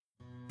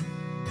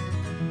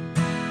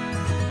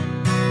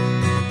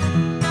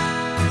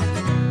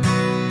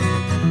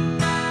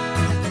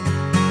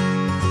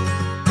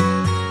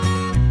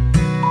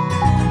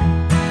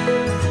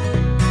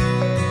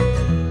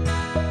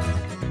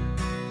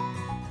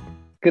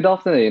Good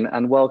afternoon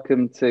and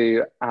welcome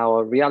to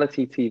our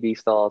Reality TV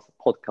Stars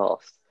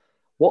podcast.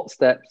 What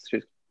steps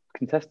should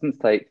contestants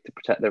take to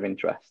protect their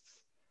interests?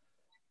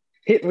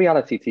 Hit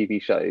reality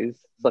TV shows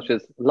such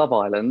as Love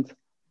Island,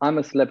 I'm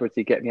a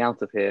Celebrity, Get Me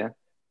Out of Here,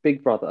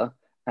 Big Brother,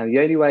 and The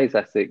Only Way is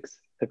Essex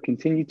have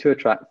continued to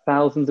attract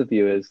thousands of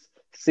viewers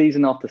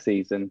season after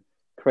season,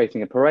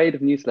 creating a parade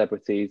of new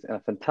celebrities in a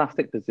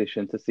fantastic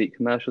position to seek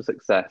commercial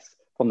success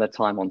from their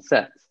time on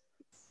set.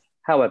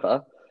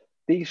 However,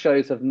 these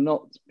shows have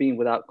not been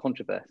without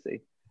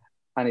controversy,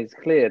 and it's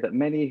clear that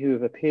many who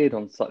have appeared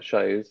on such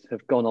shows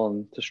have gone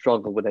on to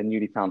struggle with their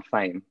newly found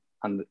fame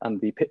and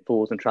the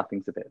pitfalls and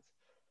trappings of it.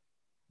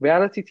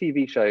 Reality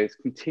TV shows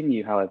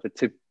continue, however,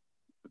 to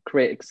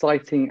create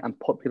exciting and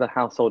popular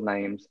household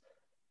names.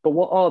 But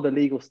what are the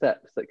legal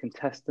steps that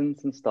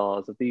contestants and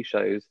stars of these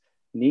shows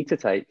need to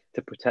take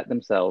to protect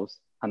themselves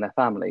and their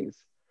families?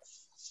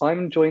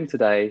 I'm joined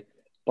today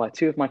by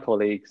two of my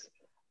colleagues,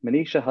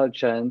 Manisha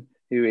Hudson,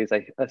 who is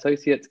an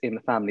associate in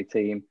the family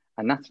team,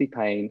 and Natalie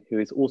Payne, who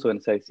is also an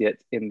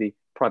associate in the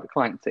private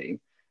client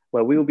team,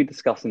 where we will be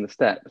discussing the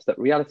steps that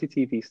reality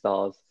TV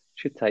stars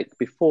should take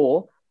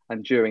before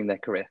and during their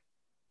career.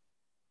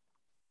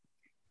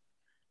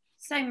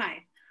 So Mo,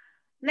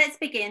 let's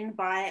begin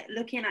by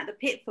looking at the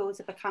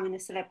pitfalls of becoming a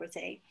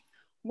celebrity.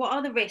 What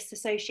are the risks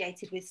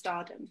associated with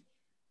stardom?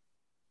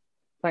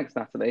 Thanks,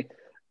 Natalie.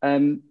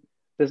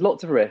 There's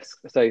lots of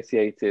risks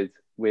associated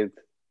with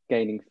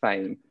gaining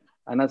fame.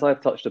 And as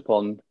I've touched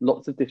upon,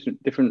 lots of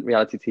different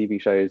reality TV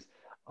shows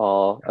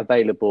are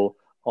available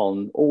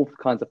on all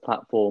kinds of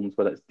platforms,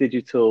 whether it's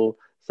digital,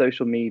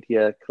 social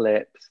media,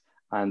 clips,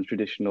 and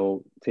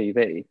traditional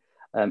TV.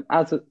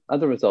 As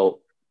a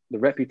result, the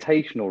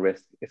reputational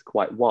risk is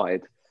quite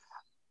wide.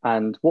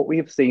 And what we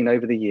have seen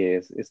over the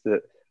years is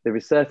that there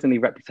is certainly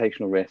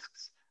reputational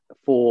risks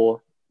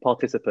for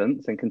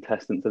participants and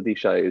contestants of these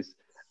shows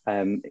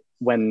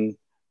when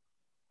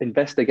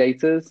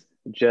investigators,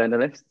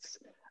 journalists,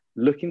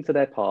 look into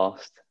their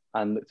past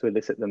and look to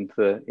elicit them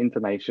for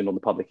information on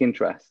the public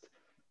interest.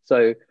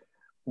 So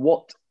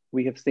what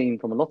we have seen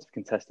from a lot of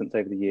contestants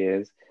over the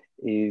years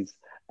is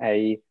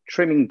a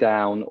trimming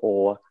down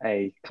or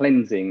a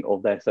cleansing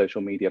of their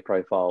social media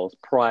profiles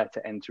prior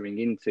to entering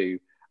into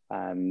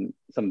some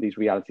of these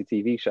reality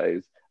TV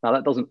shows. Now,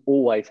 that doesn't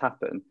always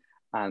happen.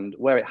 And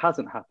where it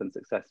hasn't happened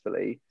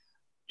successfully,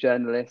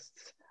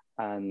 journalists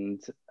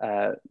and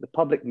the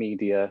public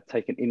media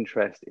take an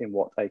interest in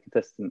what a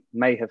contestant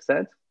may have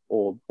said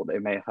or what they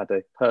may have had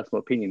a personal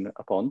opinion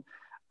upon.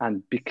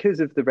 And because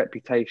of the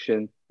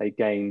reputation they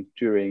gain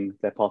during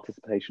their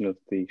participation of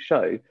the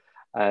show,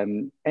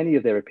 any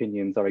of their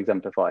opinions are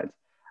exemplified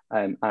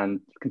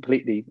and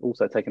completely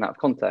also taken out of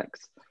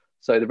context.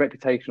 So the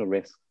reputational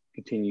risk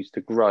continues to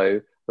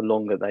grow the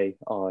longer they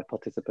are a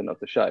participant of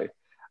the show.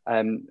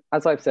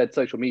 As I've said,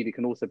 social media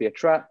can also be a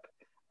trap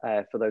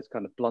for those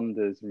kind of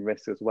blunders and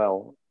risks as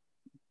well.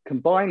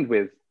 Combined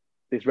with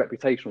this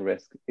reputational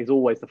risk is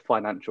always the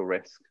financial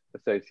risk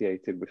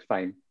associated with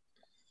fame.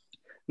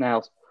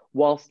 Now,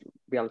 whilst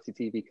reality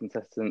TV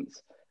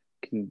contestants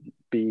can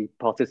be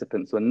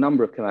participants to a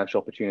number of commercial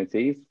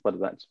opportunities, whether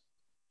that's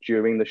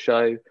during the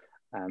show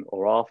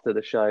or after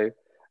the show,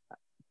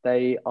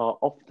 they are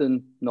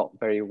often not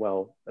very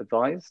well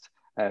advised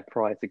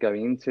prior to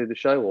going into the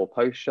show or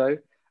post-show.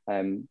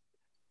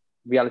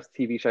 Reality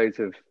TV shows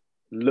have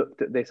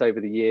looked at this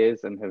over the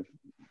years and have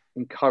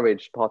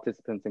encouraged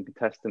participants and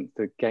contestants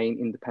to gain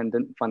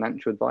independent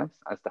financial advice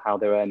as to how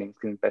their earnings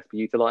can best be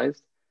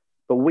utilized.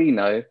 But we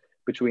know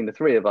between the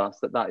three of us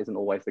that that isn't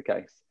always the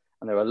case.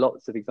 And there are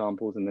lots of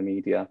examples in the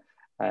media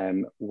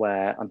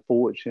where,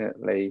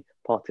 unfortunately,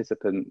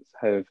 participants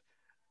have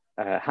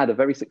had a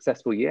very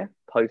successful year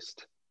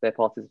post their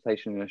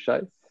participation in a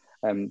show.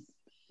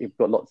 You've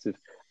got lots of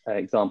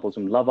examples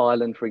from Love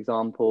Island, for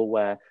example,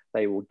 where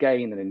they will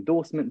gain an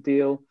endorsement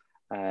deal,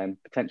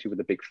 potentially with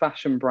a big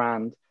fashion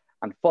brand.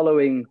 And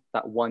following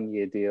that 1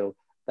 year deal,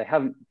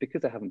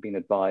 because they haven't been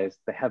advised,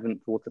 they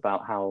haven't thought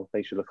about how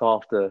they should look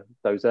after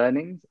those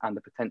earnings and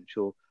the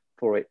potential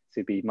for it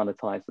to be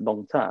monetized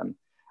long term.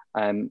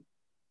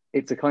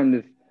 It's a kind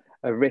of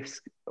a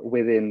risk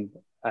within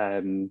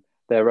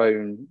their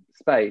own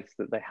space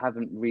that they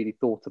haven't really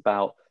thought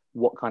about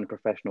what kind of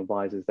professional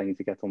advisors they need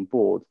to get on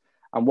board.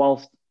 And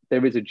whilst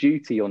there is a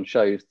duty on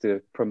shows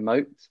to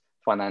promote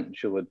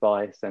financial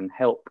advice and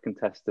help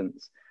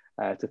contestants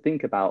to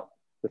think about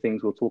the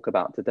things we'll talk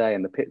about today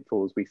and the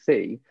pitfalls we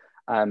see,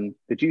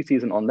 the duty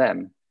isn't on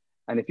them.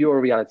 And if you're a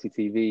reality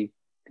TV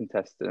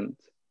contestant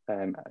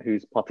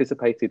who's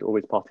participated or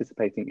is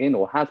participating in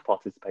or has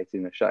participated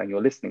in a show and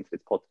you're listening to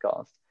this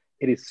podcast,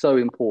 it is so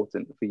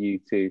important for you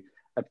to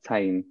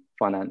obtain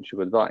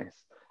financial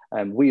advice.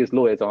 We as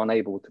lawyers are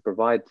unable to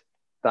provide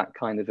that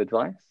kind of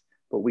advice,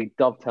 but we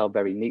dovetail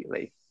very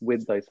neatly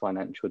with those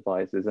financial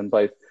advisors. And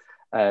both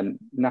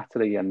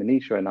Natalie and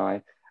Manisha and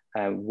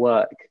I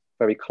work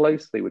very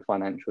closely with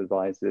financial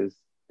advisors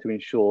to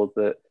ensure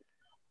that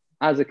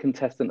as a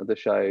contestant of the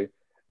show,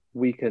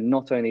 we can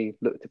not only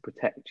look to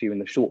protect you in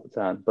the short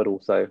term, but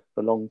also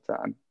the long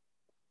term.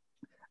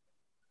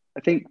 I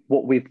think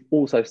what we've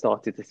also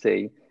started to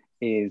see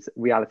is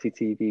reality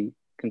TV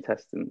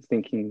contestants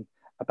thinking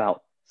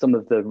about some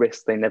of the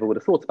risks they never would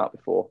have thought about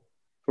before.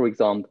 For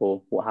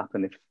example, what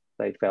happened if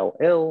they fell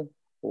ill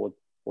or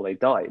they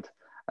died,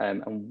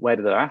 and where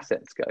do their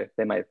assets go?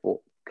 They may have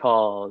bought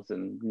cars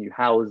and new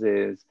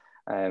houses,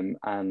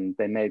 and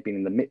they may have been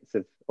in the midst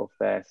of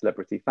their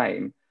celebrity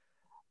fame.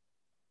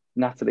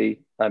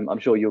 Natalie, I'm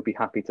sure you'll be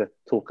happy to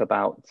talk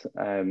about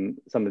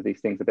some of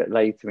these things a bit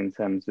later in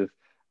terms of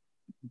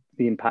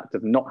the impact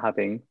of not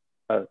having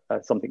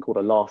something called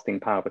a lasting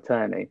power of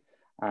attorney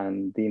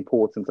and the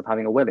importance of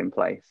having a will in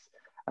place.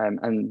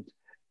 And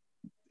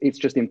it's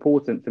just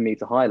important for me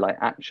to highlight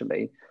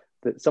actually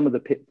that some of the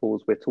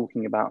pitfalls we're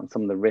talking about and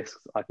some of the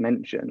risks I've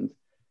mentioned,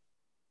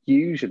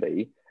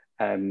 usually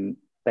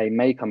they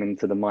may come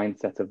into the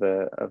mindset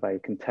of a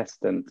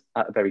contestant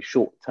at a very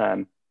short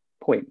term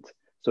point.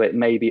 So it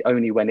may be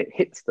only when it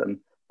hits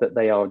them that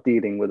they are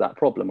dealing with that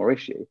problem or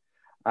issue.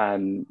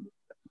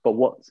 But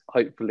what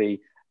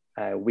hopefully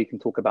we can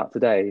talk about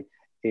today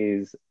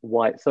is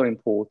why it's so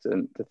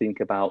important to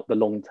think about the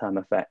long-term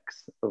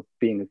effects of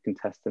being a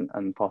contestant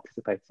and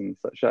participating in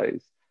such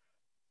shows.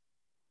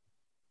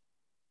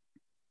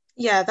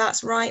 Yeah,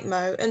 that's right,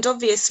 Mo. And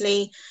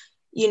obviously,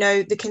 you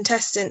know, the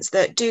contestants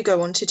that do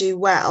go on to do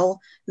well,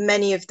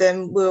 many of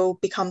them will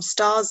become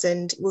stars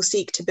and will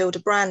seek to build a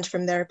brand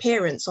from their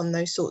appearance on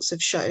those sorts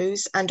of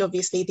shows, and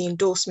obviously the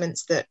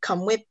endorsements that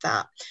come with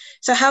that.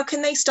 So how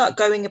can they start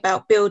going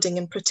about building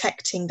and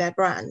protecting their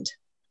brand?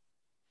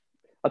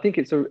 I think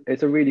it's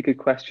a really good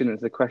question.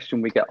 It's a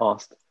question we get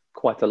asked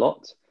quite a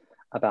lot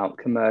about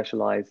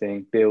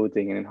commercializing,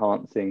 building and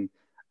enhancing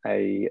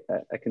a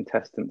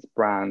contestant's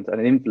brand and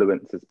an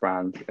influencer's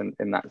brand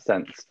in that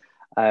sense.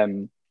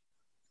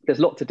 There's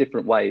lots of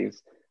different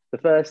ways. The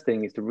first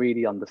thing is to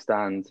really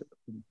understand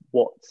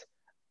what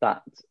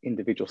that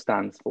individual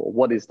stands for.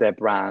 What is their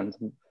brand?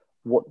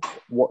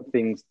 What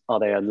things are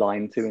they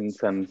aligned to in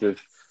terms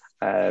of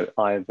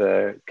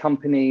either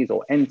companies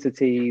or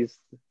entities,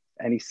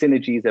 any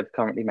synergies they've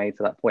currently made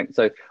to that point.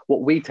 So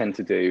what we tend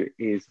to do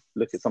is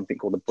look at something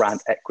called the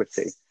brand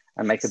equity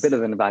and make a bit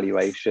of an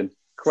evaluation,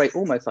 create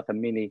almost like a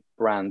mini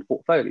brand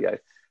portfolio.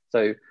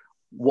 So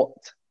what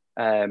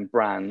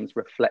brands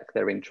reflect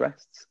their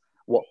interests?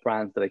 What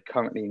brands do they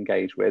currently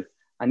engage with?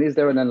 And is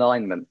there an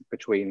alignment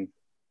between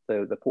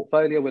the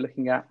portfolio we're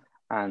looking at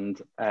and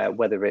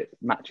whether it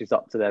matches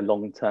up to their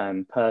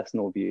long-term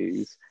personal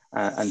views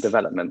and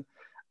development?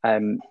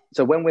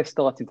 So when we're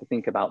starting to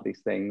think about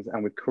these things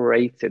and we've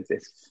created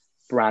this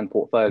brand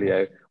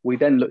portfolio, we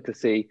then look to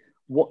see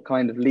what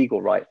kind of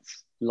legal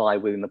rights lie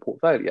within the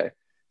portfolio.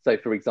 So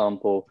for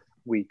example,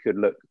 we could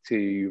look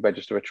to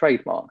register a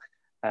trademark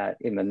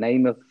in the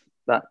name of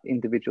that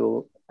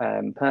individual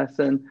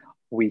person.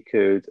 We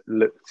could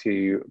look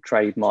to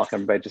trademark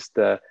and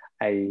register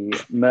a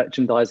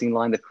merchandising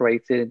line they've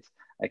created,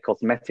 a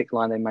cosmetic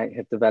line they might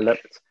have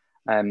developed.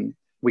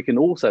 We can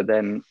also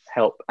then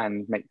help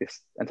and make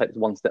this and take this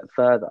one step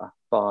further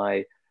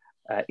by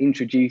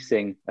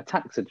introducing a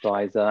tax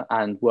advisor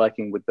and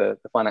working with the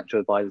financial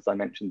advisors I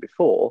mentioned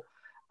before,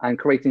 and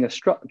creating a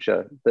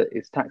structure that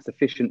is tax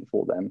efficient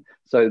for them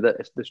so that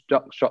the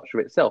structure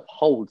itself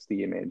holds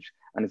the image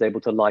and is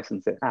able to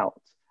license it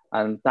out.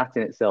 And that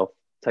in itself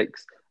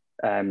takes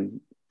the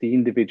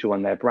individual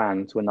and their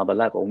brand to another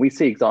level. And we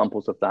see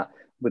examples of that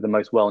with the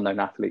most well-known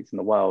athletes in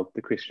the world,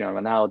 the Cristiano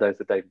Ronaldos,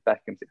 the David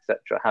Beckhams,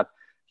 etc., have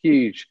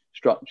huge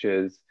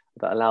structures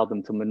that allow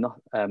them to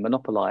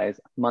monopolize,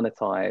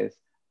 monetize,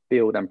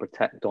 build and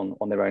protect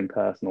on their own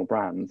personal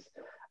brands.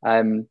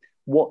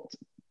 What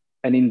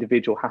an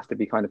individual has to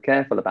be kind of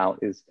careful about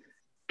is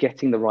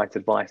getting the right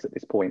advice at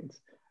this point,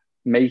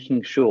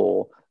 making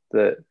sure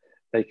that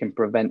they can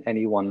prevent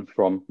anyone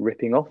from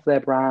ripping off their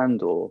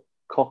brand or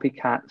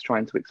copycats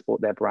trying to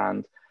export their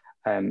brand,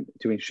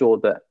 to ensure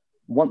that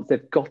once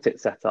they've got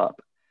it set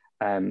up,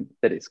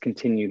 that it's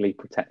continually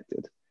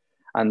protected.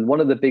 And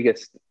one of the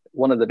biggest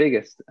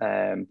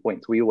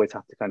points we always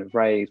have to kind of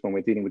raise when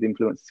we're dealing with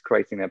influencers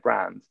creating their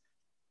brands,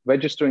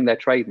 registering their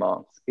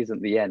trademarks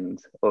isn't the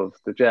end of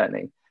the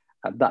journey.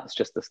 That's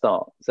just the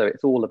start. So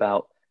it's all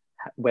about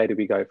where do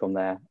we go from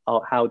there?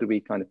 How do we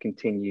kind of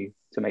continue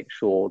to make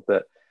sure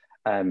that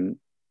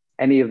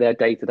any of their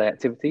day-to-day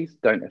activities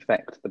don't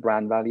affect the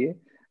brand value?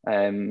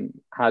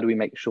 How do we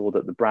make sure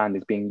that the brand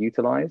is being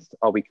utilized?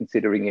 Are we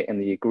considering it in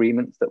the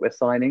agreements that we're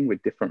signing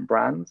with different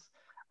brands?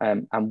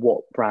 And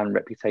what brand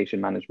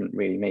reputation management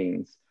really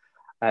means.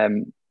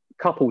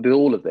 Coupled with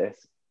all of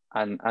this,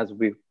 and as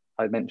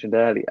I mentioned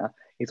earlier,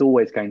 is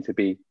always going to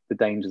be the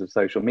dangers of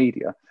social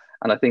media.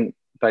 And I think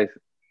both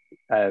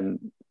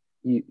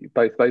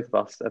of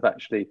us have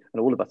actually,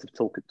 and all of us have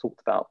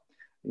talked about,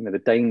 the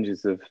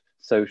dangers of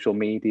social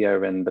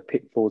media and the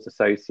pitfalls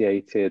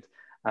associated,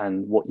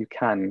 and what you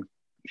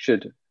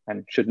should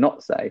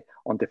not say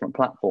on different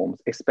platforms,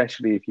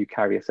 especially if you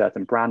carry a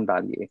certain brand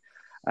value.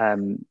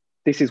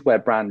 This is where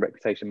brand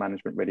reputation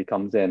management really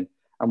comes in.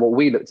 And what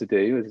we look to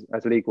do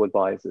as legal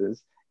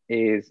advisors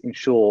is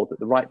ensure that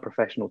the right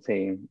professional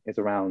team is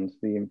around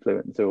the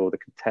influencer or the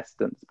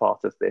contestants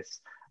part of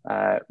this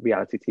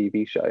reality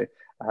TV show.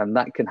 And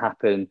that can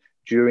happen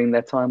during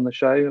their time on the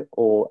show,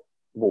 or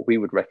what we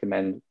would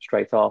recommend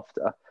straight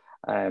after.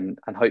 And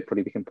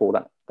hopefully we can pull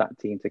that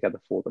team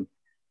together for them.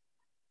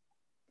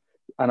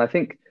 And I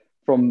think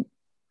from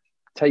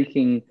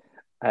taking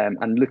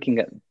and looking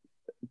at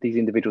these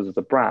individuals as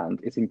a brand,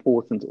 it's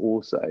important to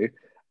also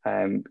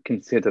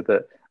consider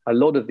that a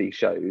lot of these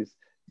shows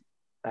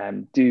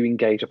do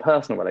engage a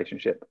personal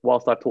relationship.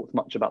 Whilst I've talked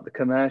much about the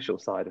commercial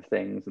side of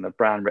things and the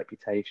brand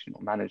reputation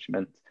or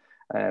management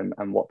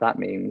and what that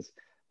means,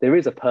 there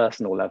is a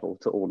personal level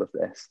to all of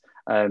this.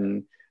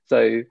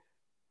 So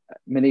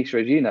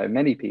Manisha, as you know,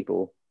 many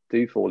people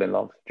do fall in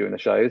love during the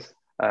shows.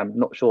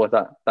 Not sure if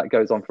that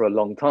goes on for a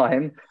long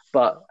time,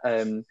 but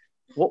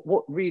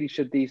what really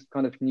should these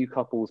kind of new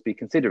couples be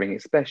considering,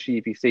 especially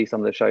if you see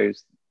some of the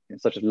shows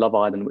such as Love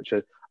Island, which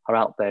are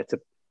out there to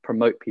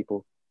promote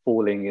people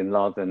falling in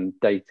love and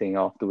dating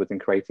afterwards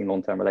and creating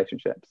long-term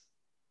relationships?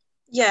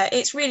 Yeah,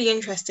 it's really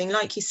interesting.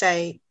 Like you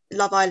say,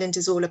 Love Island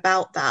is all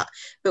about that,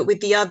 but with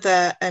the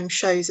other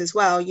shows as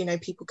well, you know,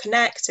 people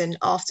connect, and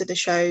after the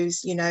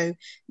shows, you know,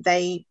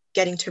 they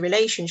get into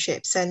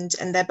relationships, and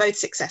they're both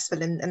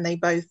successful, and they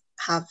both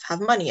have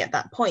money at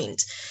that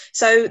point.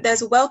 So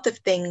there's a wealth of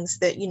things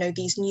that, you know,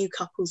 these new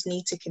couples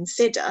need to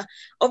consider.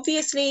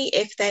 Obviously,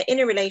 if they're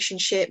in a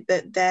relationship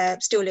but they're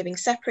still living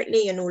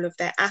separately and all of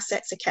their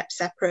assets are kept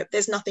separate,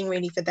 there's nothing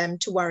really for them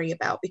to worry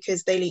about,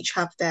 because they'll each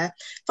have their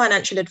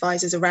financial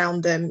advisors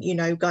around them, you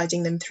know,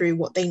 guiding them through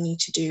what they need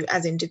to do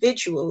as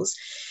individuals.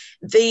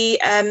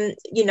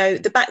 You know,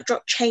 the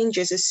backdrop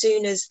changes as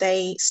soon as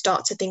they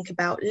start to think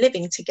about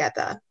living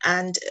together,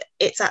 and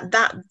it's at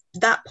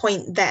that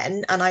point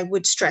then, and I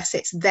would stress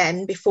it's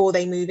then, before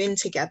they move in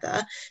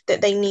together,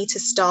 that they need to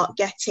start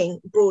getting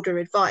broader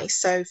advice,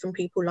 so from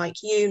people like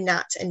you,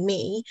 Nat, and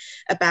me,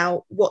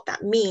 about what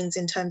that means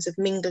in terms of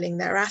mingling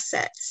their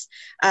assets.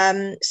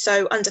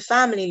 So under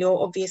family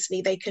law,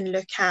 obviously they can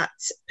look at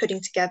putting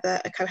together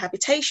a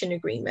cohabitation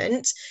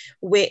agreement,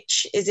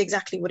 which is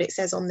exactly what it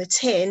says on the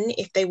tin.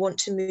 If they want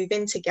to move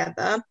in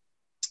together,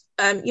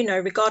 you know,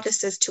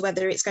 regardless as to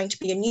whether it's going to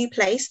be a new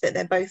place that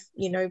they're both,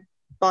 you know,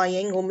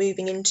 buying or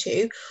moving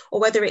into, or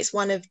whether it's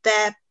one of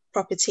their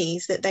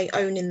properties that they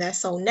own in their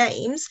sole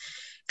names,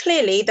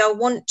 clearly they'll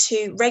want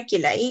to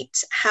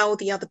regulate how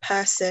the other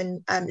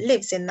person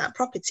lives in that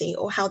property,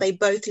 or how they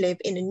both live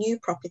in a new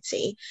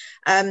property,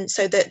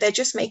 so that they're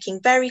just making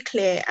very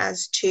clear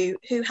as to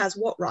who has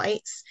what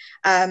rights,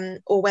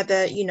 or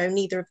whether, you know,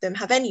 neither of them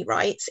have any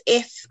rights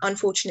if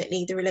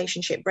unfortunately the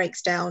relationship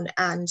breaks down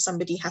and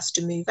somebody has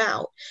to move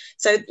out.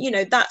 So, you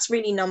know, that's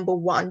really number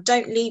one.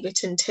 Don't leave it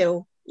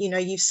until, you know,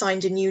 you've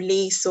signed a new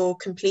lease or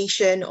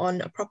completion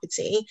on a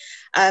property.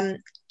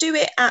 Do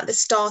it at the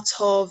start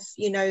of,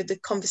 you know, the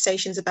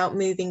conversations about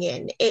moving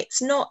in. It's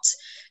not,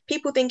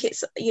 people think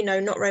it's, you know,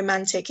 not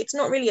romantic. It's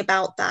not really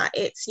about that.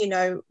 It's, you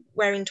know,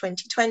 we're in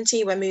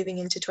 2020, we're moving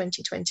into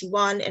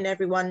 2021, and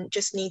everyone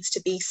just needs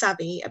to be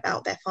savvy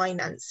about their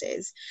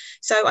finances.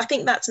 So I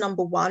think that's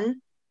number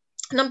one.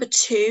 Number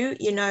two,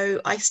 you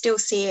know, I still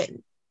see it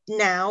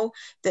now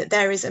that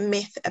there is a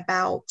myth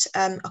about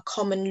a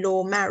common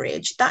law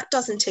marriage. That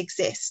doesn't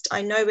exist.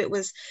 I know it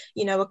was,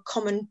 you know, a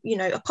common, you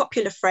know, a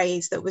popular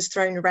phrase that was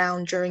thrown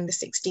around during the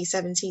 60s,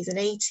 70s and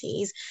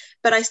 80s,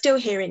 but I still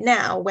hear it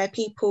now, where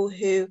people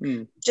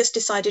who just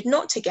decided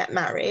not to get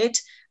married,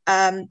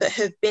 but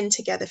have been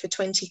together for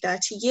 20,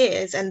 30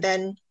 years, and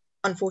then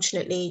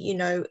unfortunately, you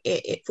know,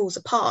 it falls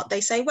apart. They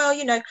say, well,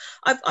 you know,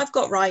 I've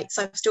got rights.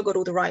 I've still got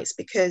all the rights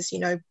because, you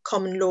know,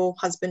 common law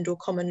husband or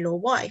common law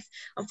wife.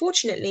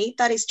 Unfortunately,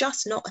 that is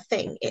just not a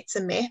thing. It's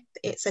a myth,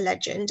 it's a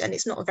legend, and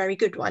it's not a very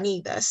good one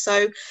either.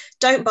 So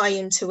don't buy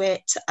into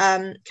it.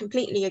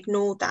 Completely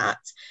ignore that,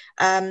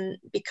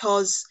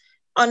 because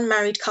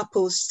unmarried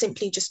couples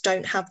simply just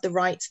don't have the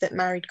rights that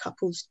married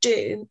couples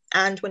do.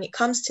 And when it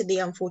comes to the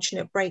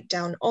unfortunate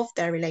breakdown of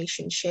their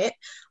relationship,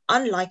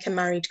 unlike a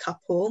married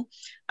couple,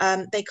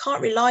 they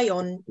can't rely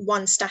on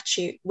one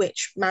statute,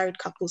 which married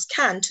couples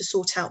can, to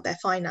sort out their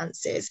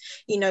finances.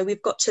 You know,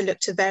 we've got to look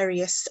to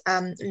various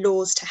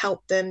laws to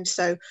help them.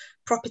 So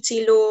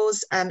property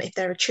laws, if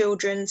there are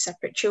children,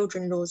 separate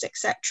children laws,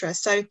 etc.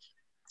 So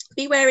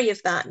be wary of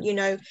that. You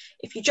know,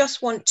 if you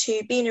just want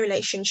to be in a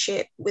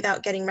relationship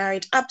without getting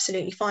married,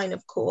 absolutely fine,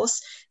 of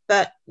course,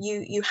 but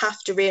you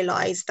have to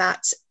realize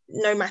that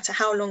no matter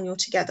how long you're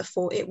together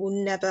for, it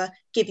will never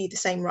give you the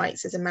same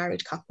rights as a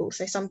married couple.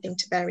 So something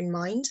to bear in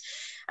mind.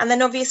 And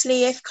then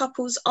obviously, if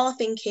couples are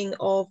thinking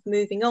of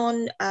moving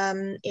on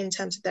in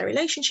terms of their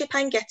relationship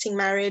and getting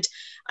married,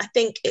 I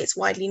think it's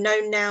widely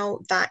known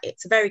now that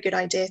it's a very good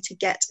idea to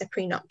get a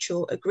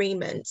prenuptial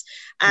agreement.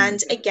 And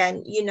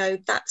again, you know,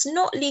 that's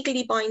not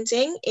legally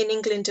binding in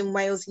England and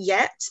Wales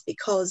yet,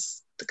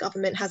 because the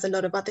government has a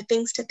lot of other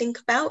things to think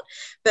about,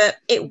 but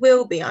it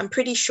will be, I'm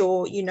pretty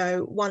sure, you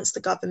know, once the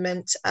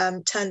government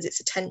turns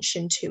its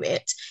attention to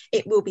it,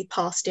 it will be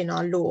passed in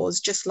our laws,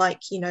 just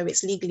like, you know,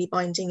 it's legally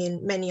binding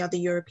in many other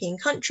European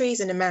countries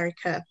and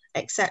America,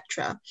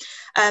 etc.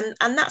 And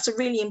that's a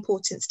really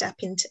important step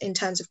in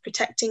terms of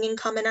protecting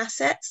income and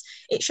assets.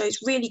 It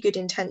shows really good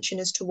intention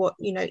as to what,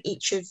 you know,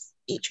 each of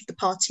the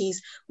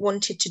parties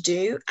wanted to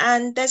do,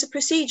 and there's a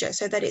procedure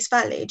so that it's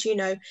valid. You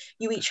know,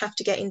 you each have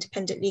to get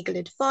independent legal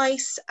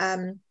advice.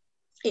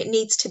 It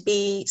needs to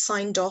be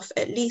signed off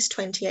at least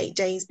 28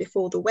 days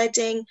before the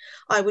wedding.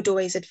 I would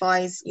always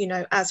advise, you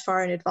know, as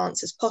far in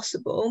advance as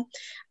possible.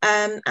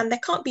 And there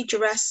can't be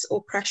duress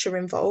or pressure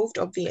involved,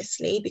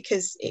 obviously,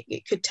 because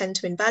it could tend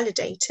to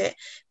invalidate it.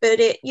 But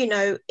it, you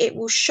know, it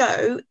will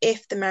show,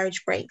 if the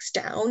marriage breaks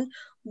down,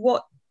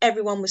 what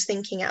everyone was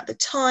thinking at the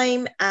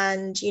time,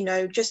 and, you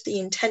know, just the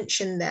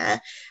intention there.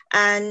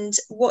 And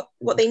what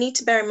they need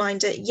to bear in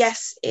mind that,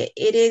 yes,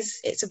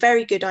 it's a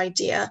very good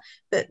idea,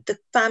 but the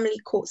family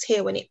courts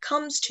here, when it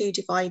comes to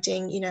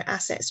dividing, you know,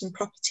 assets and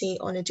property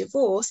on a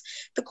divorce,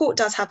 the court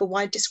does have a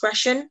wide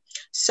discretion.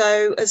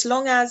 So as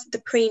long as the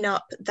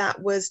prenup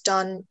that was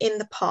done in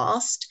the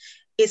past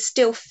is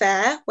still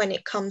fair when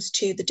it comes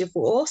to the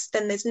divorce,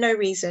 then there's no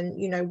reason,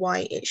 you know,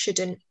 why it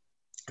shouldn't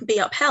be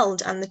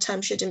upheld and the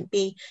term shouldn't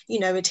be, you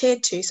know,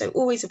 adhered to. So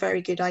always a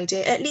very good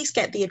idea. At least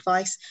get the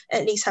advice,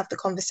 at least have the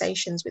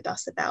conversations with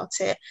us about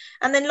it.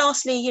 And then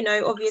lastly, you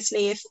know,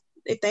 obviously if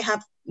they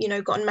have, you know,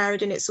 gotten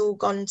married and it's all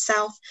gone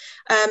south,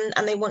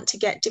 and they want to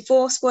get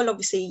divorced, well,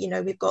 obviously, you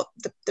know, we've got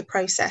the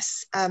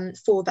process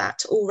for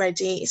that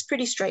already. It's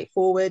pretty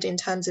straightforward in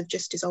terms of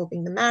just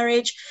dissolving the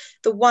marriage.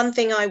 The one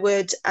thing I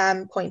would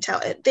point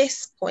out at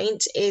this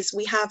point is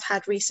we have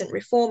had recent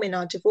reform in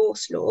our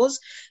divorce laws.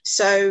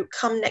 So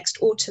come next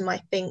autumn,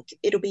 I think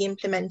it'll be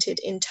implemented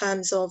in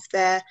terms of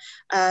there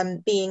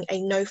being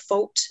a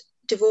no-fault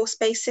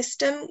divorce-based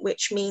system,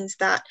 which means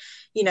that,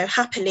 you know,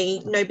 happily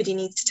nobody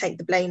needs to take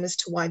the blame as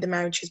to why the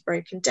marriage has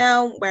broken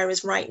down.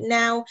 Whereas right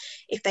now,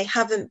 if they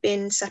haven't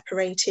been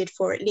separated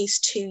for at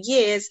least 2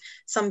 years,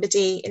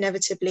 somebody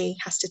inevitably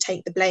has to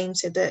take the blame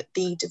so that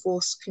the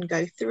divorce can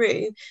go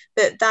through.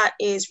 But that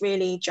is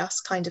really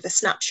just kind of a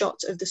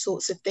snapshot of the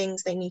sorts of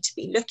things they need to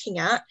be looking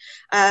at.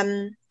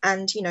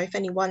 And, you know, if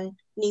anyone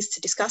needs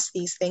to discuss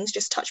these things,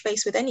 just touch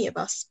base with any of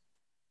us.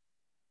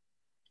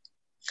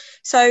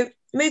 So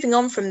moving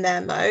on from there,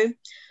 Mo,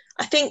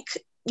 I think,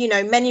 you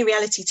know, many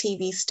reality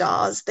TV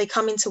stars, they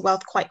come into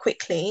wealth quite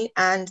quickly,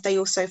 and they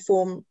also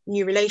form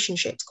new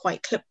relationships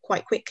quite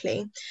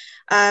quickly.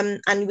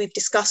 And we've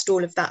discussed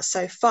all of that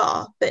so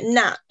far. But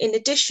Nat, in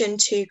addition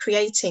to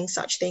creating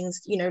such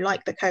things, you know,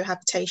 like the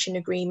cohabitation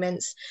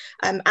agreements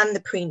and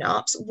the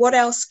prenups, what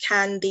else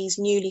can these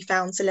newly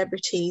found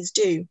celebrities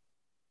do?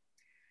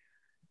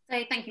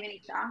 So thank you,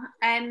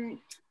 Manisha.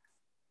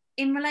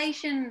 In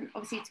relation,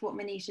 obviously, to what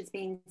Manisha's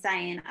been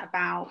saying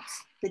about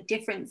the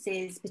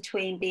differences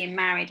between being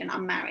married and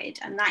unmarried,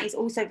 and that is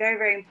also very,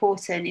 very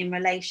important in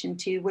relation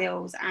to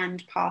wills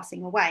and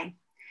passing away.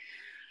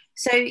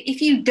 So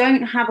if you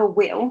don't have a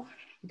will,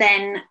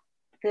 then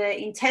the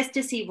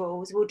intestacy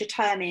rules will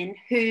determine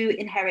who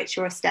inherits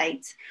your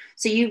estate.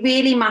 So you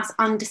really must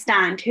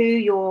understand who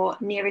your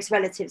nearest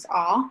relatives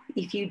are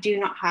if you do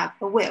not have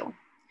a will.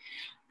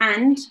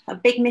 And a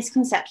big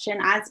misconception,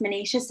 as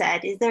Manisha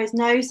said, is there is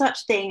no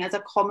such thing as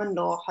a common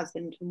law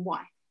husband and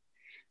wife.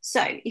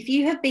 So if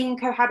you have been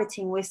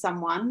cohabiting with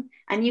someone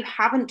and you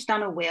haven't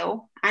done a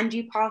will and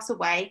you pass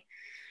away,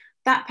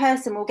 that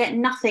person will get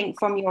nothing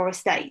from your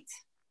estate.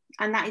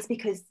 And that is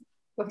because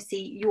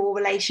obviously your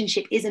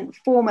relationship isn't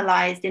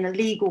formalized in a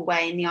legal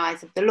way in the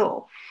eyes of the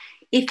law.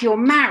 If you're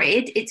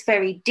married, it's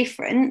very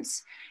different.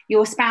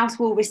 Your spouse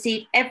will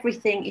receive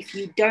everything if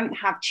you don't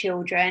have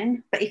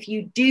children, but if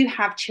you do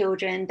have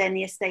children, then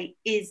the estate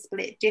is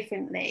split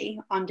differently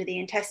under the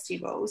intestacy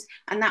rules,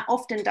 and that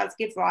often does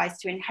give rise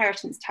to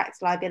inheritance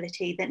tax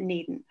liability that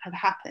needn't have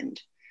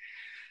happened.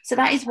 So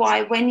that is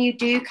why when you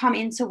do come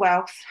into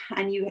wealth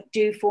and you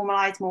do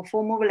formalise more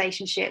formal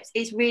relationships,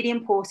 it's really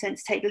important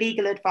to take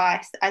legal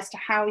advice as to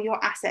how your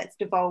assets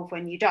devolve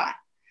when you die.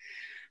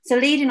 So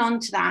leading on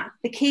to that,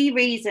 the key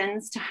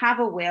reasons to have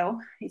a will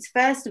is,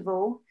 first of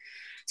all,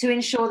 to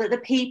ensure that the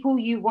people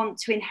you want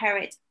to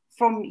inherit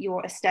from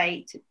your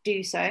estate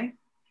do so.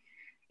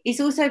 It's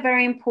also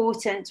very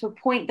important to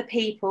appoint the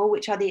people,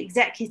 which are the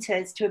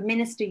executors, to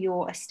administer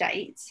your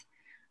estate.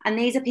 And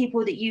these are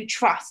people that you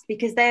trust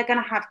because they're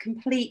going to have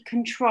complete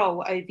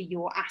control over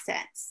your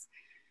assets.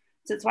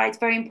 So that's why it's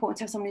very important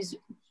to have someone who's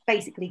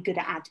basically good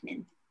at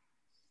admin.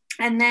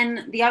 And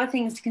then the other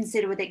things to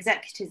consider with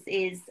executors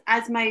is,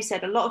 as Mo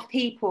said, a lot of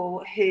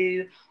people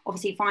who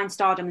obviously find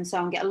stardom and so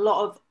on get a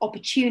lot of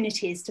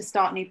opportunities to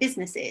start new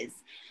businesses.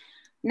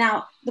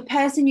 Now, the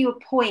person you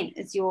appoint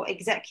as your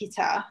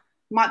executor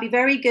might be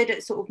very good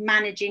at sort of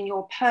managing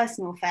your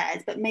personal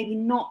affairs, but maybe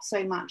not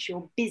so much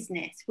your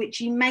business,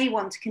 which you may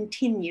want to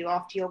continue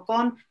after you're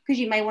gone because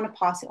you may want to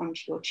pass it on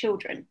to your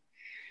children.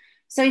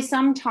 So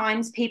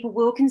sometimes people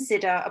will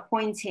consider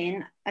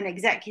appointing an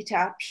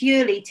executor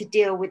purely to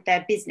deal with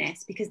their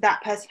business because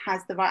that person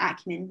has the right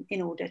acumen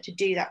in order to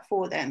do that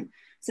for them.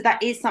 So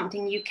that is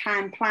something you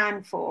can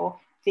plan for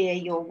via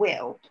your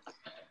will.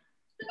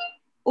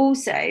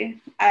 Also,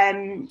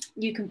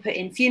 you can put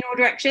in funeral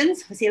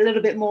directions, obviously a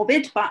little bit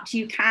morbid, but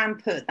you can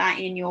put that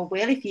in your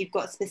will if you've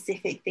got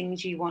specific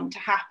things you want to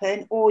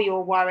happen or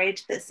you're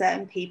worried that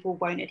certain people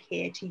won't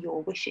adhere to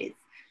your wishes.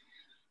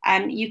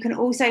 You can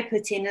also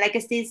put in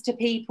legacies to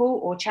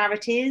people or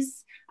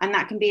charities, and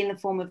that can be in the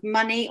form of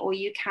money, or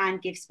you can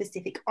give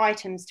specific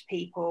items to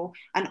people.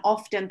 And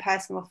often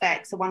personal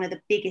effects are one of the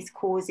biggest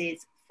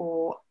causes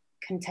for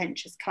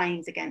contentious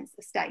claims against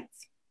the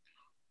states.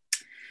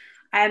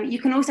 You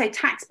can also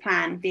tax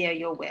plan via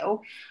your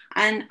will.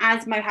 And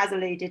as Mo has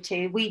alluded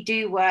to, we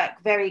do work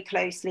very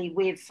closely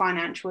with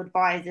financial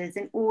advisors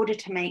in order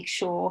to make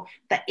sure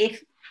that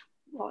if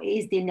it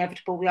is the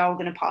inevitable, we are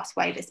going to pass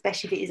away, but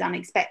especially if it is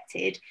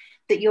unexpected,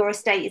 that your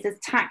estate is as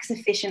tax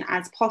efficient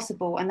as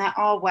possible. And there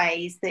are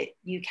ways that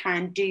you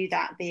can do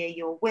that via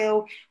your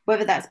will,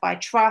 whether that's by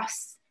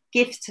trusts,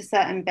 gifts to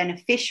certain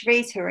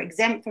beneficiaries who are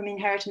exempt from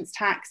inheritance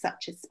tax,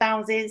 such as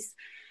spouses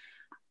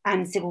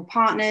and civil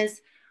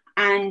partners,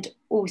 and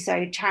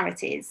also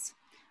charities.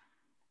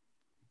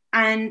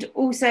 And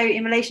also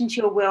in relation to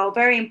your will,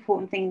 very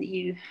important thing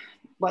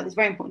that it's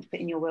very important to put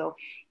in your will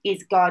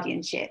is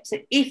guardianship. So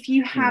if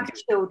you have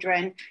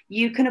children,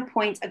 you can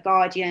appoint a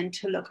guardian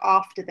to look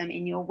after them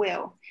in your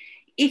will.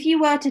 If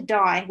you were to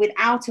die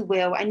without a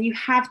will and you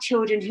have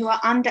children who are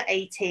under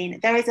 18,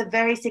 there is a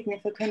very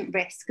significant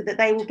risk that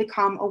they will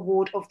become a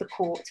ward of the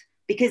court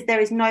because there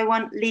is no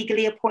one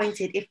legally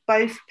appointed if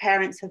both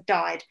parents have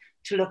died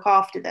to look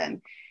after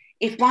them.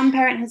 If one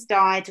parent has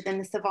died, then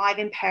the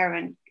surviving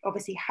parent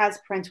obviously has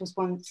parental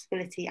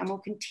responsibility and will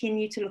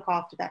continue to look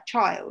after that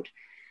child.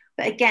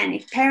 But again,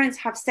 if parents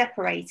have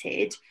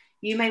separated,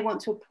 you may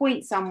want to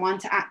appoint someone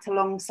to act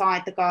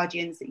alongside the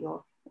guardians that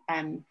your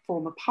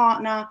former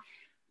partner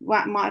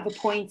might have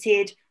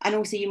appointed. And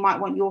also you might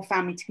want your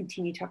family to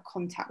continue to have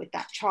contact with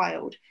that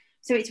child.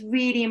 So it's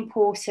really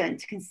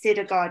important to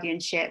consider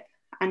guardianship,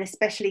 and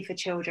especially for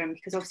children,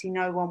 because obviously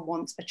no one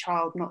wants a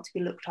child not to be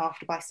looked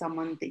after by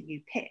someone that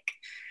you pick.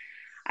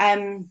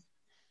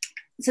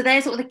 So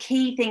there's sort of the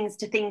key things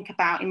to think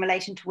about in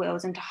relation to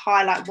wills and to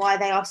highlight why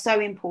they are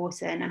so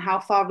important and how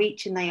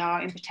far-reaching they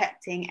are in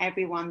protecting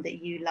everyone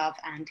that you love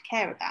and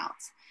care about.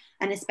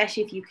 And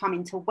especially if you come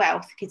into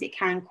wealth, because it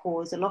can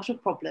cause a lot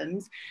of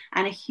problems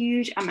and a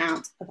huge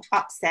amount of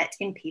upset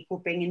in people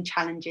bringing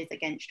challenges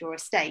against your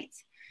estate.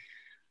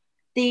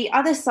 The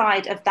other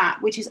side of that,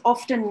 which is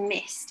often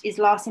missed, is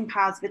lasting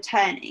powers of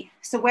attorney.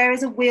 So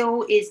whereas a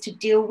will is to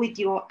deal with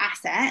your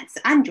assets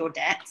and your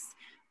debts,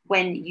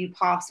 when you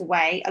pass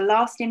away, a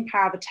lasting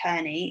power of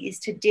attorney is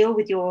to deal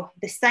with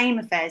the same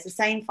affairs, the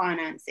same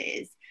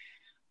finances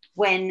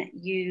when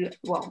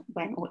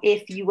or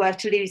if you were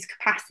to lose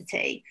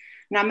capacity.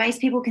 Now,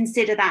 most people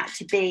consider that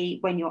to be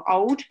when you're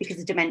old because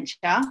of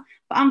dementia,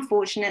 but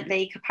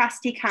unfortunately,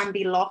 capacity can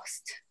be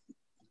lost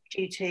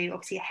due to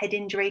obviously a head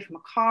injury from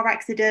a car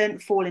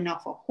accident, falling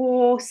off a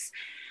horse,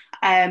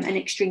 an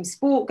extreme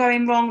sport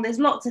going wrong. There's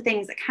lots of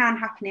things that can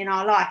happen in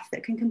our life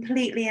that can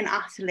completely and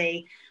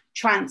utterly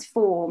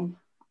transform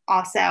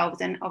ourselves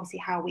and obviously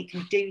how we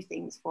can do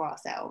things for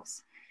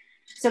ourselves.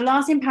 So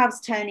lasting powers of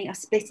attorney are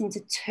split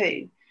into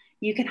two.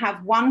 You can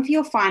have one for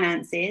your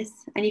finances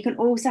and you can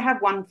also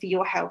have one for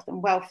your health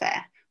and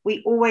welfare.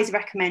 We always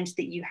recommend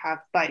that you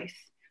have both.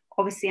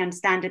 Obviously,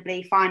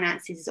 understandably,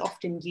 finances is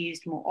often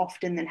used more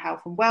often than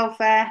health and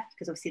welfare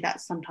because obviously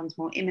that's sometimes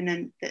more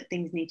imminent that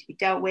things need to be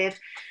dealt with.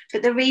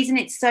 But the reason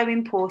it's so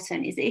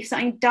important is that if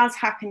something does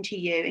happen to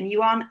you and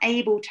you aren't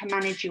able to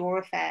manage your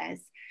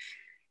affairs,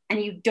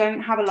 and you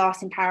don't have a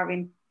lasting power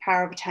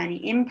of attorney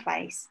in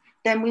place,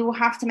 then we will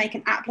have to make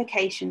an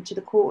application to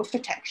the Court of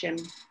Protection.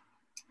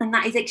 And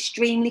that is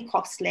extremely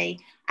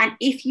costly. And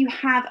if you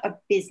have a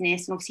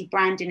business and obviously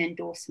branding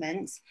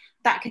endorsements,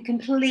 that can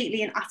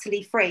completely and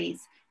utterly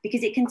freeze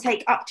because it can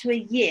take up to a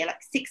year,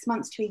 like 6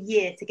 months to a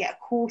year to get a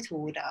court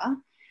order.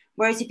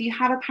 Whereas if you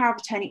have a power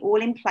of attorney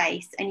all in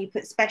place and you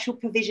put special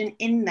provision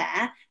in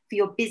there for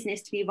your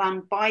business to be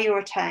run by your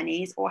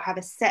attorneys or have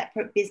a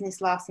separate business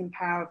lasting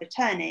power of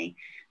attorney,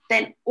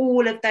 then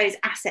all of those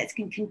assets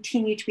can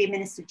continue to be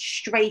administered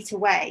straight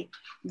away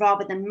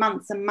rather than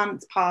months and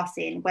months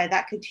passing where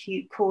that could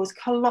cause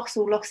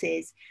colossal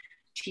losses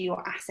to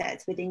your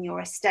assets within your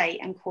estate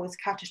and cause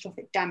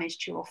catastrophic damage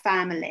to your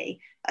family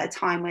at a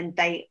time when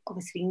they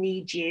obviously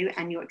need you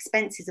and your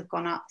expenses have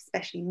gone up,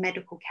 especially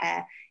medical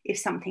care, if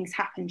something's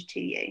happened to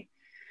you.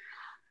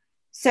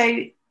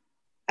 So,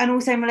 and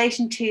also in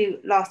relation to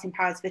lasting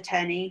powers of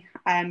attorney,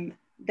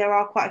 there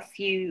are quite a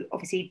few,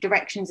 obviously,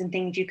 directions and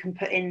things you can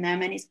put in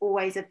them, and it's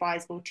always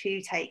advisable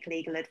to take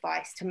legal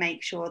advice to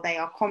make sure they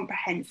are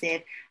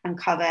comprehensive and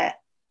cover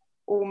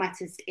all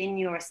matters in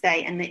your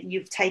estate and that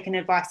you've taken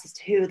advice as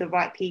to who are the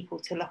right people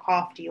to look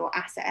after your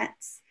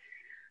assets.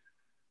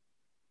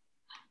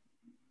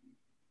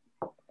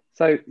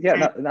 So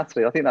yeah,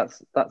 Natalie, I think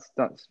that's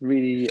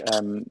really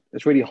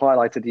it's really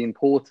highlighted the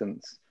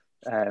importance,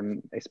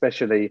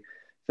 especially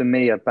for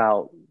me,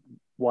 about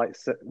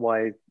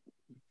why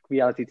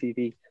reality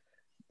TV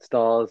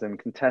stars and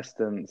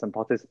contestants and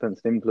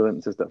participants and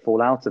influencers that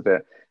fall out of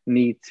it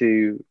need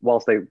to,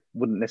 whilst they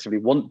wouldn't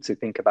necessarily want to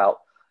think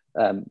about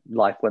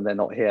life when they're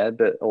not here,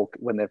 or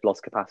when they've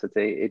lost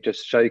capacity, it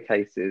just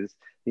showcases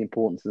the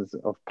importance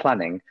of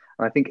planning.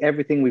 And I think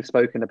everything we've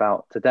spoken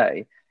about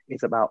today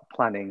is about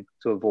planning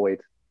to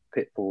avoid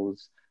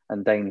pitfalls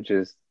and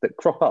dangers that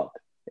crop up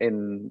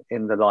in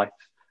the life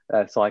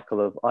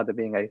cycle of either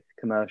being a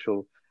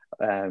commercial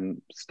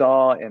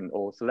star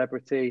or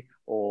celebrity,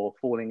 or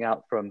falling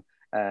out from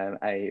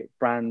a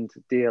brand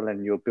deal,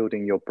 and you're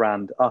building your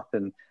brand up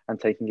and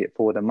taking it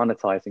forward and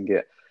monetizing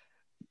it.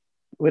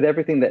 With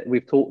everything that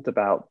we've talked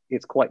about,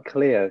 it's quite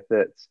clear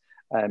that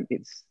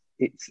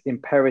it's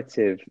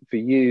imperative for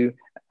you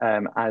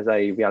as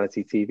a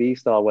reality TV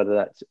star, whether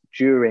that's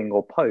during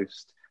or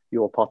post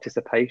your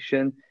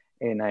participation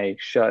in a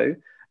show,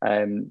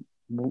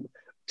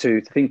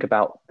 to think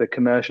about the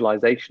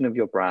commercialization of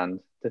your brand,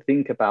 to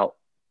think about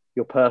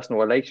your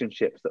personal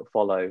relationships that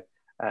follow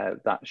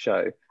that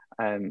show,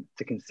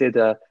 to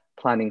consider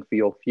planning for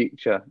your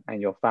future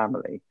and your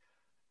family.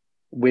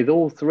 With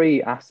all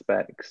three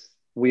aspects,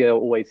 we are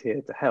always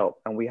here to help,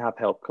 and we have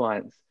helped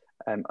clients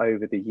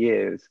over the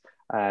years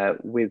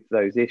with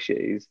those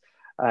issues.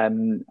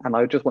 And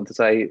I just want to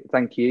say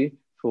thank you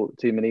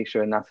to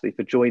Manisha and Natalie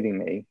for joining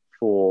me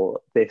for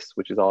this,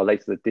 which is our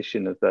latest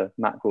edition of the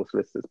Mackerel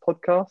Solicitors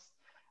podcast.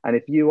 And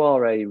if you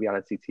are a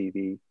reality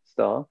TV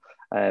star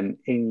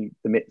in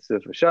the midst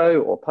of a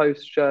show or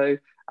post-show,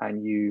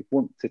 and you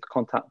want to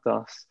contact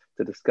us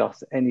to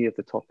discuss any of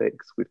the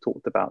topics we've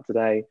talked about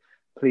today,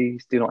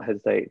 please do not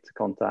hesitate to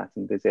contact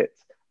and visit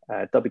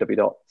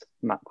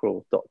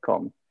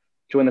www.mackerel.com.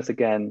 Join us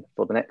again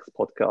for the next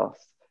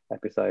podcast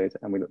episode,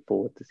 and we look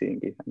forward to seeing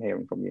you and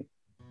hearing from you.